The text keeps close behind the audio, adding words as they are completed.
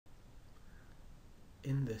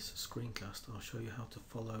in this screencast I'll show you how to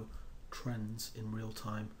follow trends in real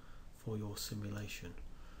time for your simulation.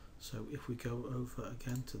 So if we go over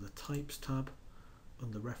again to the Types tab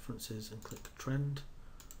under References and click Trend,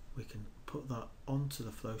 we can put that onto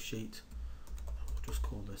the flow sheet. We'll just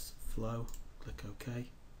call this Flow, click OK,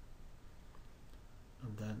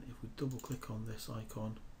 and then if we double click on this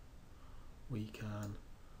icon, we can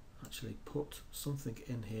actually put something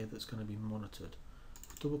in here that's going to be monitored.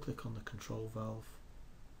 Double click on the control valve,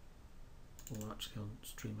 or actually on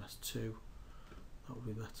Stream S2, that would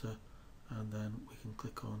be better, and then we can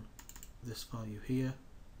click on this value here,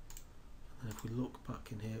 and if we look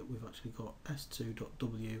back in here we've actually got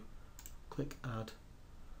S2.W, click add,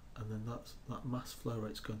 and then that mass flow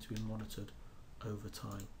rate is going to be monitored over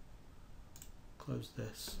time. Close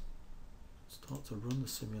this, start to run the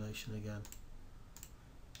simulation again,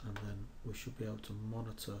 and then we should be able to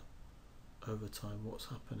monitor over time what's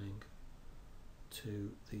happening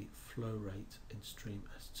to the flow rate in Stream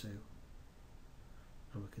S2,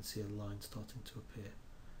 and we can see a line starting to appear.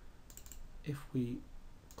 If we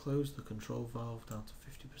close the control valve down to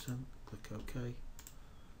 50%, click OK,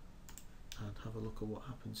 and have a look at what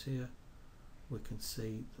happens here, we can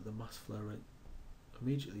see that the mass flow rate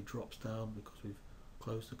immediately drops down because we've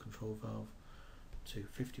closed the control valve to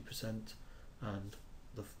 50%, and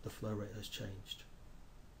the flow rate has changed.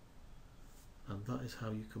 And that is how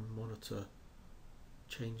you can monitor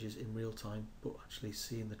changes in real time but actually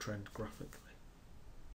seeing the trend graphically.